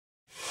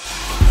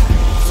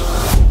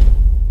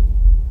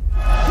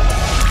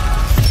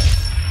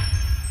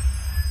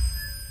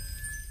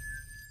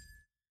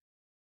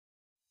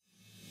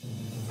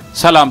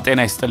ሰላም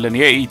ጤና ይስጥልን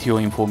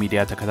የኢትዮኢንፎ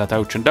ሚዲያ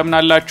ተከታታዮች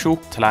እንደምናላችሁ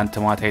ትላንት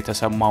ማታ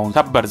የተሰማው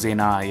ሰበር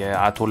ዜና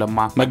የአቶ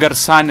ለማ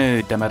መገርሳን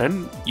ደመረን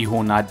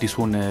ይሁን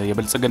አዲሱን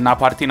የብልጽግና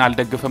ፓርቲን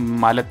አልደግፍም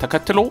ማለት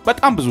ተከትሎ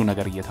በጣም ብዙ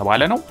ነገር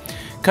እየተባለ ነው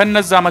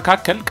ከነዛ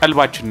መካከል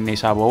ቀልባችንን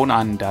የሳበውን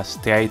አንድ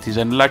አስተያየት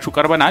ይዘንላችሁ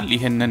ቀርበናል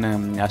ይሄንን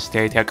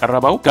አስተያየት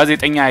ያቀረበው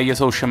ጋዜጠኛ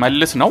ያየሰው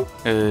ሽመልስ ነው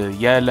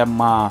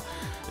የለማ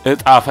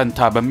እጣ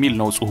ፈንታ በሚል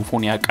ነው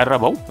ጽሁፉን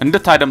ያቀረበው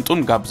እንድታደምጡን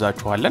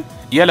ጋብዛችኋለን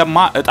የለማ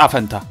እጣ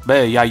ፈንታ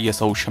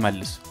በያየሰው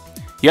ሽመልስ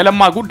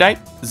የለማ ጉዳይ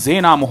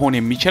ዜና መሆን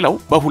የሚችለው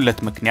በሁለት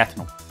ምክንያት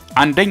ነው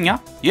አንደኛ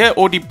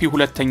የኦዲፒ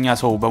ሁለተኛ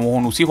ሰው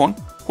በመሆኑ ሲሆን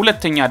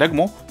ሁለተኛ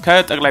ደግሞ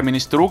ከጠቅላይ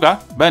ሚኒስትሩ ጋር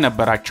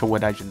በነበራቸው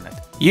ወዳጅነት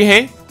ይሄ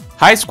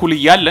ሃይ ስኩል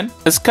ያለን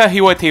እስከ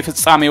ህይወቴ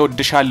ፍጻሜ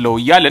ወድሻለሁ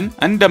ያለን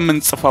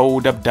እንደምንጽፈው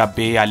ደብዳቤ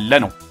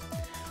ያለ ነው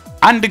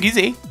አንድ ጊዜ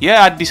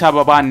የአዲስ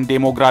አበባን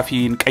ዴሞግራፊ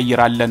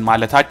እንቀይራለን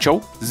ማለታቸው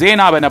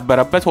ዜና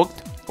በነበረበት ወቅት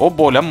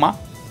ኦቦ ለማ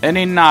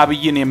እኔና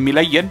አብይን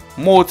የሚለየን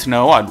ሞት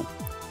ነው አሉ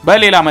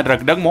በሌላ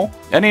መድረክ ደግሞ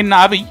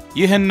እኔና አብይ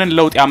ይህንን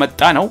ለውጥ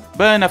ያመጣ ነው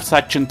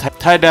በነፍሳችን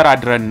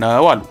ተደራድረን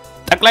ነው አሉ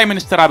ጠቅላይ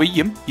ሚኒስትር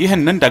አብይም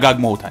ይህንን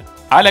ደጋግመውታል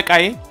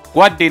አለቃዬ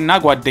ጓዴና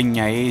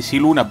ጓደኛዬ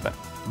ሲሉ ነበር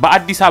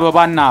በአዲስ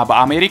አበባና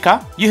በአሜሪካ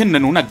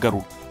ይህንኑ ነገሩ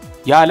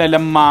ያለ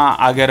ለማ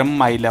አገርም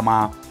አይለማ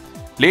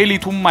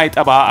ሌሊቱም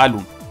አይጠባ አሉ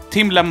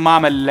ቲም ለማ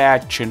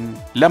መለያችን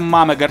ለማ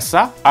መገርሳ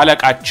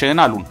አለቃችን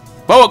አሉን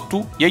በወቅቱ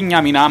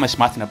የኛ ሚና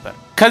መስማት ነበር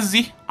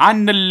ከዚህ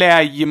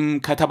አንለያይም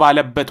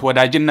ከተባለበት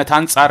ወዳጅነት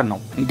አንፃር ነው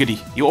እንግዲህ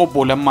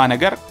የኦቦ ለማ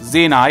ነገር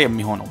ዜና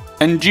የሚሆነው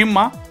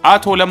እንጂማ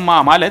አቶ ለማ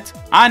ማለት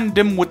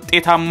አንድም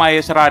ውጤታማ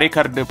የሥራ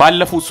ሪከርድ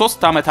ባለፉት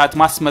 3 አመታት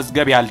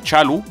ማስመዝገብ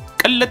ያልቻሉ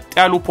ቅልጥ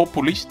ያሉ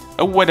ፖፑሊስት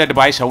እወደድ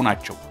ባይ ሰው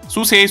ናቸው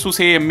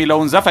ሱሴ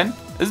የሚለውን ዘፈን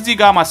እዚህ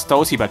ጋር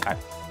ማስተዋወስ ይበቃል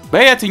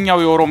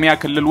በየትኛው የኦሮሚያ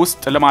ክልል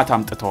ውስጥ ልማት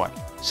አምጥተዋል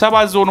 7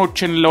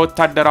 ዞኖችን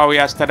ለወታደራዊ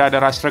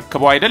አስተዳደር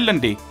አስረክበው አይደል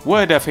እንዴ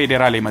ወደ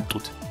ፌደራል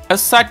የመጡት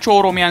እሳቸው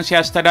ኦሮሚያን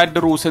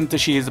ሲያስተዳድሩ ስንት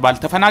ሺህ ህዝብ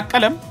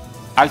አልተፈናቀለም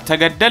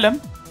አልተገደለም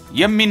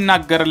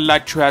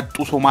የሚናገርላቸው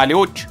ያጡ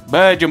ሶማሌዎች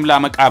በጅምላ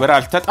መቃብር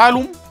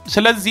አልተጣሉም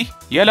ስለዚህ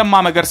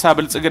የለማ መገርሳ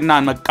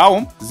ብልጽግናን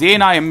መቃወም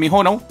ዜና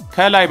የሚሆነው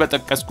ከላይ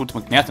በተጠቀስኩት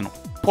ምክንያት ነው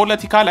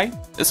ፖለቲካ ላይ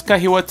እስከ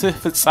ህይወትህ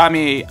ፍጻሜ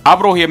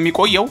አብሮህ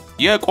የሚቆየው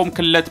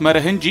የቆምክለት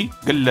መርህ እንጂ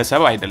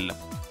ግለሰብ አይደለም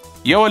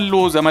የወሎ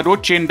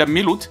ዘመዶቼ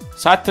እንደሚሉት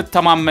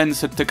ሳትተማመን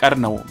ስትቀር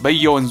ነው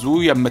በየወንዙ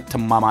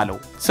የምትማማለው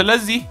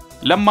ስለዚህ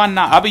ለማና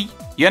አብይ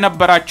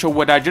የነበራቸው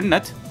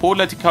ወዳጅነት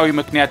ፖለቲካዊ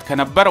ምክንያት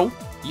ከነበረው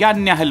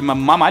ያን ያህል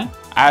መማማል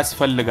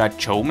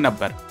አያስፈልጋቸውም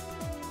ነበር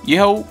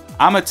ይሄው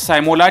አመት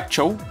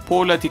ሳይሞላቸው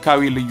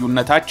ፖለቲካዊ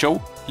ልዩነታቸው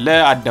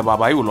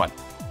ለአደባባይ ውሏል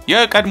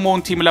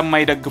የቀድሞውን ቲም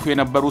ለማይደግፉ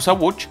የነበሩ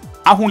ሰዎች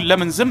አሁን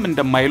ለምን ዝም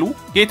እንደማይሉ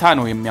ጌታ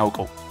ነው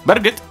የሚያውቀው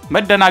በርግጥ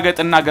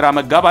መደናገጥና ግራ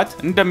መጋባት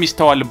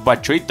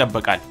እንደሚስተዋልባቸው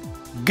ይጠበቃል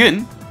ግን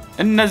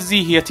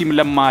እነዚህ የቲም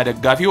ለማ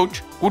ደጋፊዎች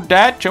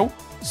ጉዳያቸው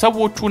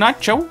ሰዎቹ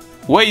ናቸው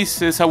ወይስ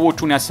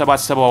ሰዎቹን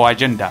ያሰባሰበው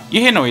አጀንዳ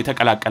ይሄ ነው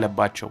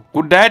የተቀላቀለባቸው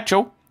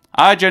ጉዳያቸው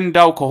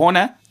አጀንዳው ከሆነ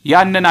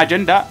ያንን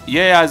አጀንዳ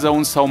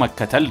የያዘውን ሰው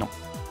መከተል ነው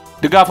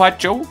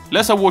ድጋፋቸው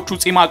ለሰዎቹ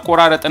ጺም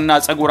አቆራረጥና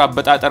ጸጉር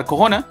አበጣጠር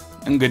ከሆነ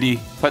እንግዲህ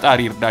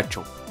ፈጣሪ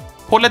ይርዳቸው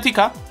ፖለቲካ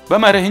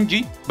በመርህ እንጂ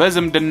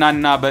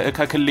በዝምድናና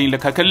በእከክልኝ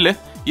ለከክልህ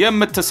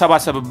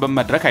የምትሰባሰብበት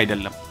መድረክ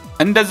አይደለም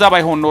እንደዛ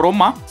ባይሆን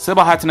ኖሮማ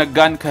ስብሃት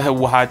ነጋን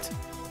ከህወሃት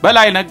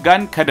በላይ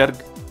ነጋን ከደርግ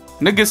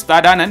ንግስት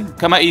አዳነን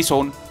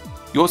ከመኢሶን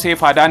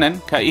ዮሴፍ አዳነን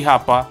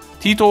ከኢሃፓ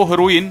ቲቶ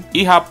ህሩይን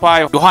ኢሃፓ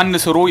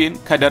ዮሐንስ ህሩይን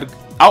ከደርግ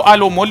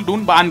አውአሎ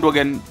ሞልዱን በአንድ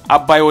ወገን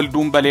አባይ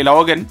ወልዱን በሌላ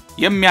ወገን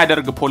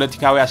የሚያደርግ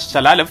ፖለቲካዊ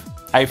አስተላለፍ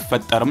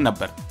አይፈጠርም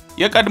ነበር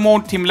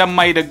የቀድሞውን ቲም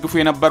ለማይደግፉ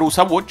የነበሩ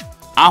ሰዎች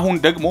አሁን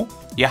ደግሞ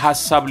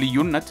የሐሳብ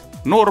ልዩነት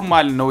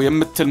ኖርማል ነው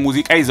የምትል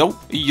ሙዚቃ ይዘው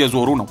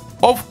እየዞሩ ነው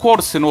ኦፍ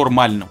ኮርስ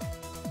ኖርማል ነው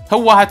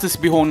ህወሃትስ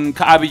ቢሆን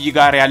ከአብይ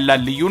ጋር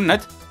ያላል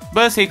ልዩነት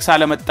በሴክስ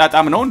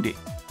አለመጣጣም ነው እንዴ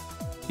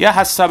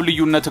የሐሳብ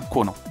ልዩነት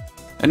እኮ ነው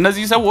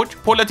እነዚህ ሰዎች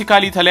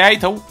ፖለቲካሊ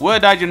ተለያይተው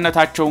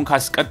ወዳጅነታቸውን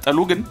ካስቀጠሉ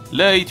ግን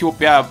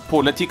ለኢትዮጵያ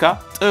ፖለቲካ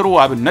ጥሩ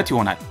አብነት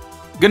ይሆናል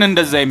ግን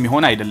እንደዛ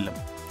የሚሆን አይደለም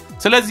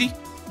ስለዚህ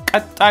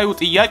ቀጣዩ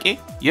ጥያቄ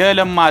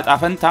የለማ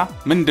ጣፈንታ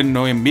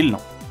ምንድነው የሚል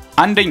ነው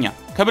አንደኛ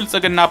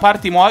ከብልጽግና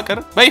ፓርቲ መዋቅር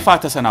በይፋ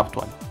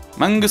ተሰናብቷል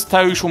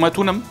መንግስታዊ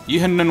ሹመቱንም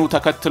ይህንኑ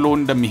ተከትሎ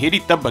እንደሚሄድ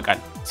ይጠበቃል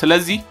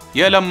ስለዚህ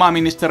የለማ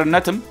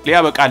ሚኒስትርነትም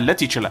ሊያበቃለት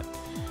ይችላል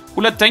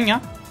ሁለተኛ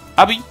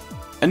አብይ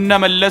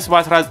እነመለስ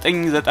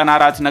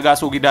በ1994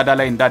 ነጋሶ ጊዳዳ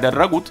ላይ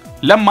እንዳደረጉት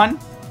ለማን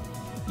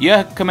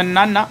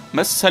የህክምናና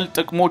መሰል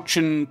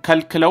ጥቅሞችን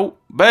ከልክለው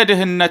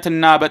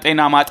በድህነትና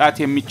በጤና ማጣት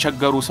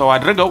የሚቸገሩ ሰው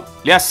አድርገው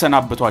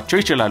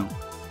ሊያሰናብቷቸው ይችላሉ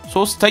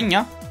ሶስተኛ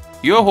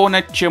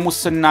የሆነች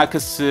የሙስና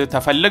ክስ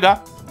ተፈልጋ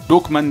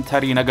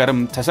ዶክመንተሪ ነገርም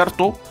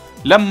ተሰርቶ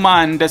ለማ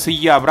እንደ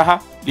ስያ አብራሃ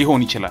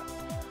ሊሆን ይችላል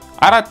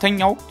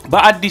አራተኛው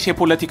በአዲስ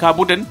የፖለቲካ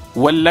ቡድን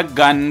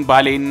ወለጋን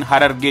ባሌን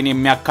ሐረርጌን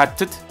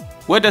የሚያካትት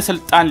ወደ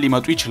ስልጣን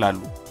ሊመጡ ይችላሉ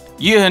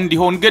ይህ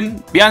እንዲሆን ግን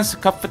ቢያንስ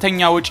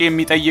ከፍተኛ ወጪ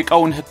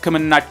የሚጠይቀውን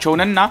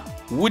ህክምናቸውንና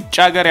ውጭ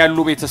ሀገር ያሉ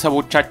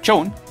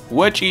ቤተሰቦቻቸውን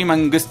ወጪ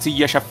መንግስት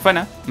እየሸፈነ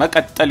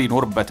መቀጠል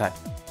ይኖርበታል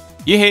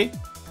ይሄ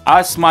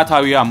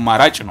አስማታዊ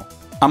አማራጭ ነው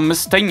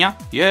አምስተኛ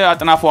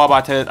የአጥናፉ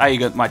አባተ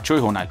አይገጥማቸው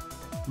ይሆናል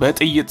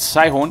በጥይት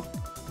ሳይሆን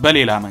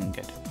በሌላ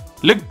መንገድ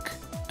ልክ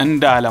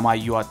እንደ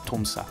አለማየሁ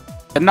አቶምሳ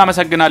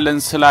እናመሰግናለን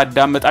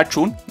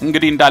ስላዳመጣችሁን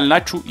እንግዲህ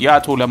እንዳልናችሁ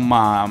የአቶ ለማ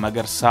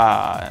መገርሳ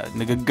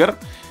ንግግር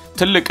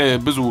ትልቅ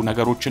ብዙ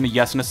ነገሮችን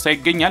ያስነሳ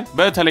ይገኛል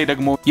በተለይ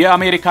ደግሞ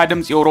የአሜሪካ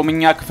ድምጽ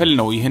የኦሮምኛ ክፍል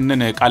ነው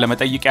ይህንን ቃለ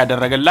መጠይቅ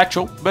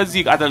ያደረገላቸው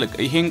በዚህ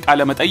ይሄን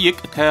ቃለ መጠይቅ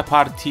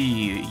ከፓርቲ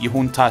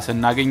ይሁንታ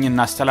ስናገኝ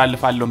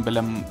እናስተላልፋለን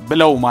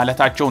ብለው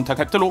ማለታቸውን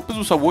ተከትሎ ብዙ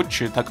ሰዎች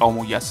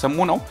ተቃውሞ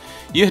ያሰሙ ነው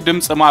ይህ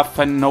ድምጽ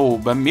ማፈን ነው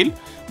በሚል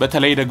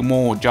በተለይ ደግሞ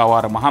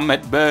ጃዋር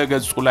መሐመድ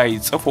በገጹ ላይ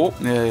ጽፎ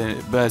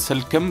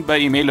በስልክም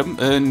በኢሜልም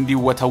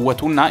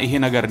እንዲወተወቱና ይሄ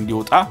ነገር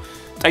እንዲወጣ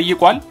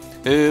ጠይቋል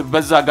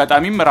በዛ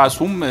አጋጣሚም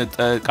ራሱም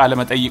ቃለ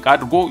መጠይቅ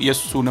አድርጎ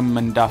የሱንም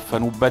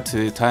እንዳፈኑበት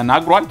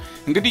ተናግሯል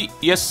እንግዲህ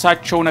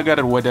የሳቸው ነገር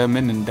ወደ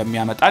ምን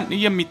እንደሚያመጣን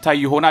የሚታይ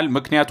ይሆናል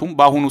ምክንያቱም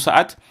በአሁኑ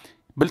ሰዓት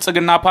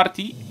ብልጽግና ፓርቲ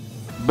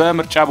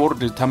በምርጫ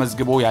ቦርድ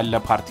ተመዝግቦ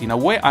ያለ ፓርቲ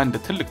ነው ወይ አንድ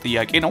ትልቅ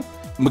ጥያቄ ነው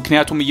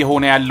ምክንያቱም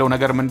እየሆነ ያለው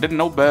ነገር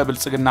ምንድነው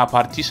በብልጽግና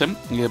ፓርቲ ስም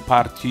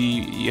ፓርቲ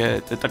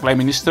የጠቅላይ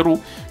ሚኒስትሩ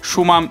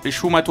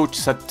ሹመቶች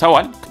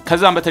ሰጥተዋል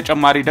ከዛም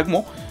በተጨማሪ ደግሞ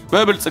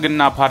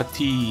በብልጽግና ፓርቲ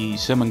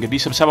ስም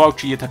እንግዲህ ስብሰባዎች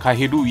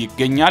እየተካሄዱ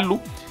ይገኛሉ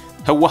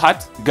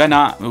ህወሓት ገና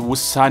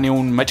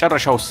ውሳኔውን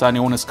መጨረሻ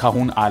ውሳኔውን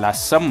እስካሁን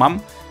አላሰማም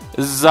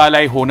እዛ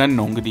ላይ ሆነን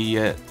ነው እንግዲህ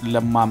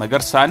ለማ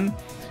መገርሳን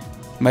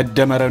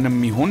መደመረንም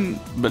ይሁን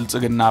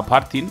ብልጽግና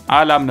ፓርቲን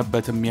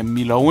አላምነበትም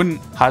የሚለውን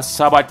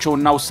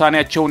ሐሳባቸውና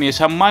ውሳኔያቸውን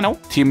የሰማ ነው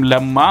ቲም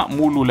ለማ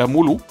ሙሉ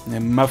ለሙሉ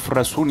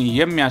መፍረሱን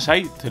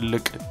የሚያሳይ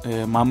ትልቅ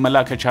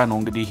ማመላከቻ ነው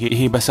እንግዲህ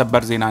ይሄ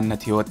በሰበር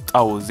ዜናነት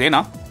የወጣው ዜና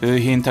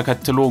ይሄን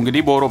ተከትሎ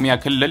እንግዲህ በኦሮሚያ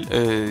ክልል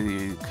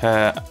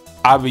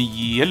ከአብይ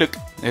ይልቅ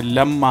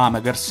ለማ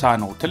መገርሳ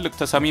ነው ትልቅ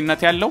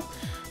ተሰሚነት ያለው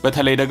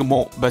በተለይ ደግሞ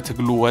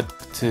በትግሉ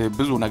ወቅት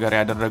ብዙ ነገር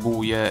ያደረጉ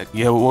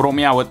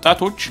የኦሮሚያ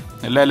ወጣቶች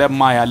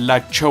ለለማ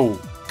ያላቸው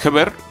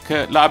ክብር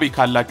ለአብይ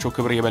ካላቸው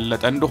ክብር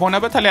የበለጠ እንደሆነ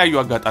በተለያዩ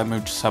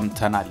አጋጣሚዎች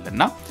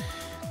ሰምተናልና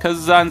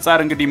ከዛ አንፃር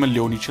እንግዲህ ምን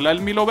ሊሆን ይችላል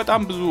የሚለው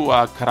በጣም ብዙ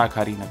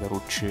አከራካሪ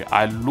ነገሮች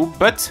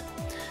አሉበት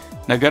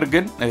ነገር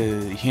ግን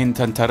ይሄን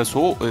ተንተርሶ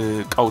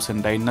ቀውስ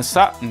እንዳይነሳ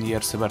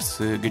የእርስ በርስ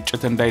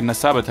ግጭት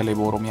እንዳይነሳ በተለይ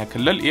በኦሮሚያ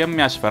ክልል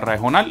የሚያስፈራ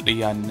ይሆናል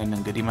ያንን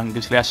እንግዲህ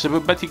መንግስት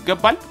ሊያስብበት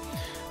ይገባል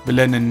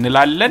ብለን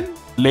እንላለን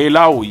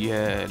ሌላው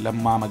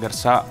የለማ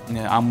መገርሳ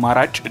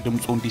አማራጭ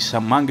ድምጹ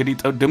እንዲሰማ እንግዲህ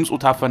ድምጹ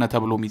ታፈነ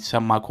ተብሎ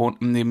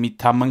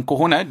የሚታመን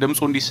ከሆነ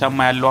ድምጹ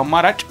እንዲሰማ ያለው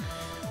አማራጭ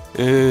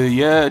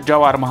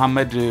የጃዋር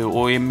መሐመድ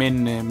ኦኤምኤን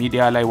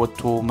ሚዲያ ላይ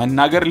ወጥቶ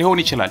መናገር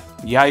ሊሆን ይችላል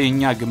ያ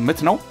የኛ ግምት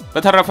ነው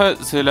በተረፈ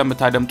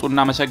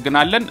ስለምታደምጡና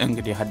መሰግናለን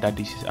እንግዲህ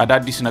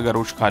አዳዲስ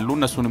ነገሮች ካሉ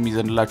እነሱንም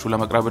ይዘንላችሁ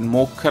ለመቅረብ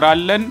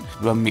እንሞክራለን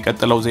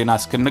በሚቀጥለው ዜና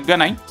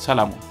እስክንገናኝ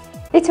ሰላም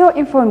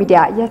EthioInfo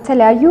Media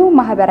የተለያዩ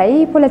ማህበራዊ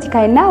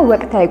ፖለቲካዊና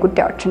ወቅታዊ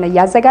ጉዳዮችን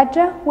ያዘጋጀ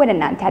ወደ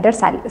እናንተ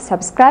ያደርሳል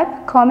ሰብስክራይብ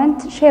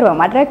ኮሜንት ሼር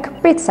በማድረግ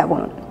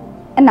ቤተሰቡን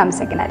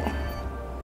እናመሰግናለን